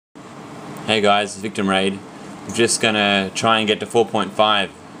Hey guys, it's Victim Raid. I'm just gonna try and get to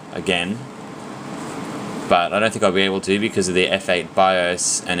 4.5 again, but I don't think I'll be able to because of the F8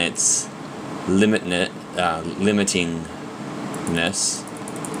 BIOS and its limitingness.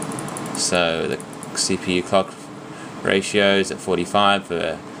 So the CPU clock ratio is at 45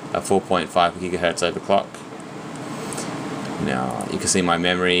 for a 4.5 GHz overclock. Now you can see my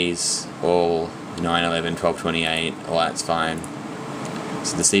memories, all 911, 1228, all that's fine.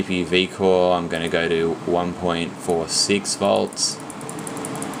 So the CPU V core, I'm going to go to 1.46 volts,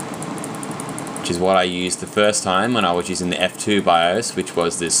 which is what I used the first time when I was using the F2 BIOS, which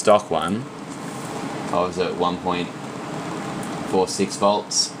was the stock one. I was at 1.46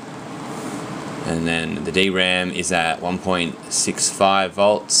 volts, and then the DRAM is at 1.65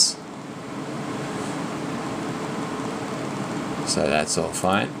 volts. So that's all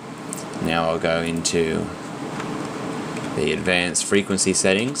fine. Now I'll go into the advanced frequency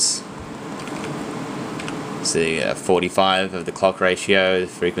settings. See, 45 of the clock ratio, the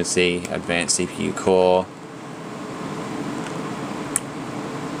frequency, advanced CPU core.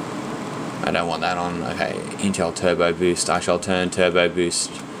 I don't want that on. Okay, Intel Turbo Boost. I shall turn Turbo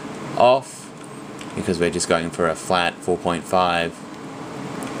Boost off because we're just going for a flat 4.5.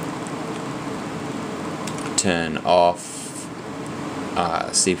 Turn off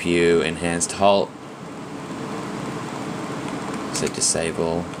CPU enhanced halt. So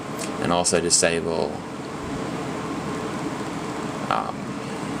disable, and also disable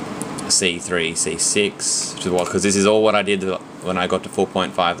C3, C6, because this is all what I did when I got to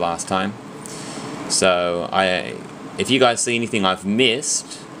 4.5 last time. So if you guys see anything I've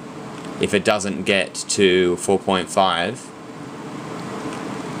missed, if it doesn't get to 4.5,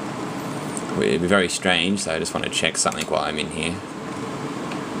 it'd be very strange, so I just want to check something while I'm in here.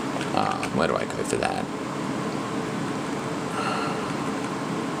 Where do I go for that?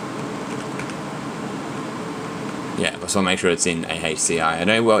 Yeah, so I'll make sure it's in AHCI. I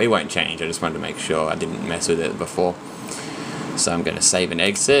know, well, it won't change, I just wanted to make sure I didn't mess with it before. So I'm going to save and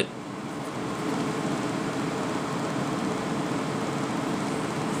exit.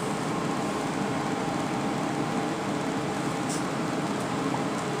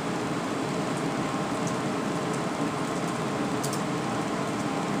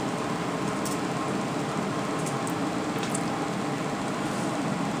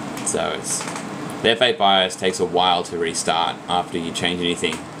 So the F8 BIOS takes a while to restart after you change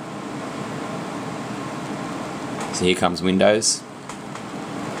anything. So here comes Windows.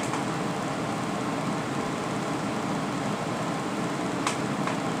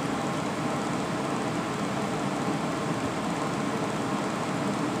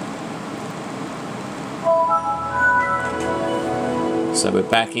 So we're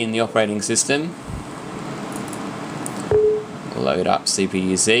back in the operating system. Load up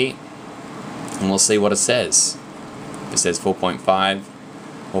CPU-Z, and we'll see what it says. If it says 4.5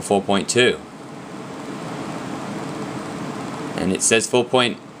 or 4.2. And it says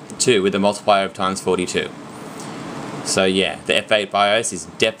 4.2 with a multiplier of times 42. So yeah, the F8 BIOS is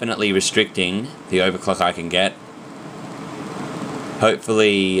definitely restricting the overclock I can get.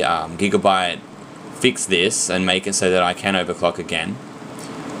 Hopefully Gigabyte fix this and make it so that I can overclock again.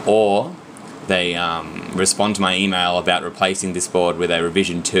 Or they respond to my email about replacing this board with a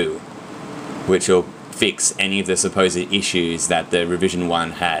revision 2, which will fix any of the supposed issues that the revision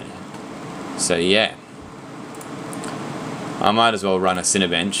 1 had. So yeah, I might as well run a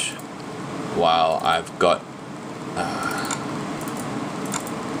Cinebench while I've got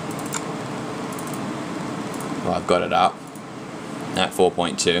it up at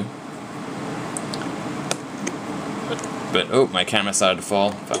 4.2. But oh, my camera started to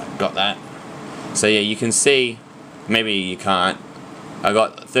fall, but I got that. So yeah, you can see, maybe you can't, I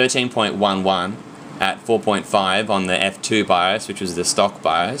got 13.11 at 4.5 on the F2 BIOS, which was the stock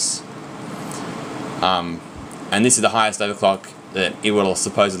BIOS. And this is the highest overclock that it will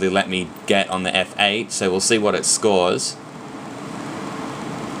supposedly let me get on the F8, so we'll see what it scores.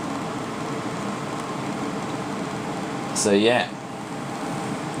 So yeah,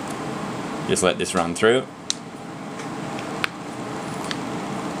 just let this run through.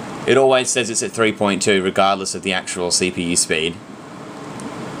 It always says it's at 3.2 regardless of the actual CPU speed.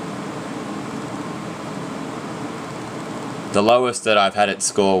 The lowest that I've had it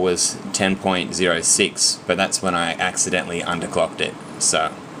score was 10.06, but that's when I accidentally underclocked it.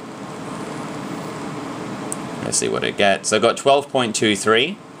 So let's see what it gets. So I got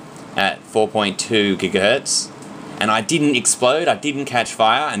 12.23 at 4.2 GHz, and I didn't explode, I didn't catch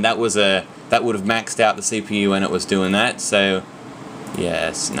fire, and that would have maxed out the CPU when it was doing that. So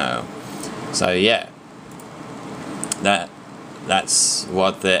yes, no. So yeah, that that's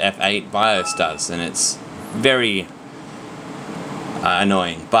what the F8 BIOS does, and it's very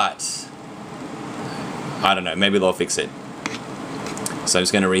annoying, but I don't know, maybe they'll fix it. So I'm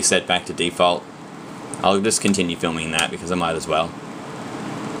just going to reset back to default. I'll just continue filming that because I might as well.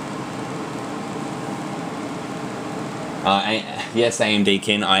 Yes,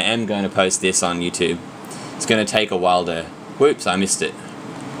 AMDkin, I am going to post this on YouTube. It's going to take a while to... Whoops, I missed it.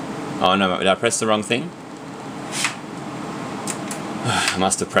 Oh no, did I press the wrong thing? I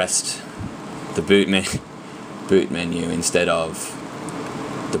must have pressed the boot menu instead of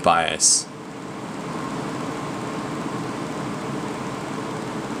the BIOS.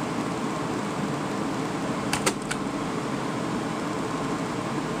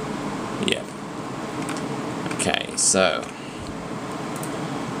 Yep. Okay, so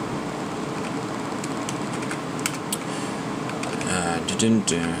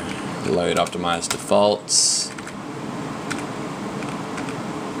load optimized defaults.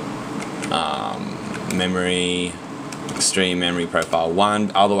 Memory, extreme memory profile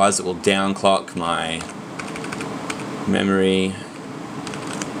 1, otherwise it will downclock my memory.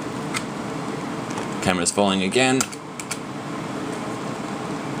 Camera's falling again.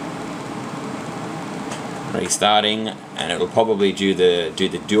 Restarting, and it will probably do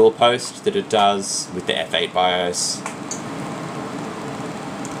the dual post that it does with the F8 BIOS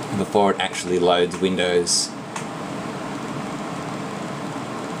before it actually loads Windows.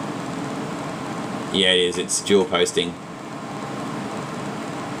 Yeah, it is. It's dual posting.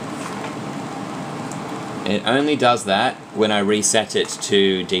 It only does that when I reset it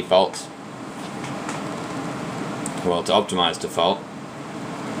to default. Well, to optimized default.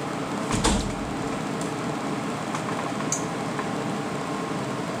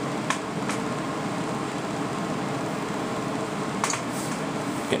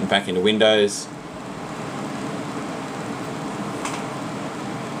 Getting back into Windows.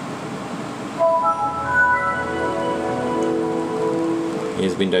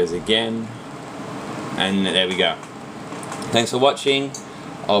 Here's Windows again, and there we go. Thanks for watching.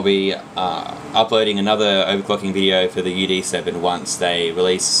 I'll be uploading another overclocking video for the UD7 once they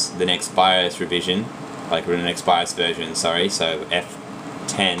release the next BIOS revision, like the next BIOS version, sorry, so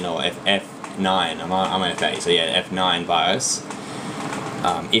F10 or F9, I'm on F8, so yeah, F9 BIOS,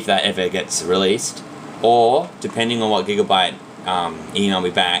 if that ever gets released, or, depending on what Gigabyte email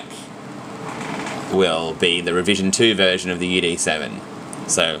me back, will be the revision 2 version of the UD7.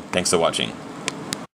 So, thanks for watching.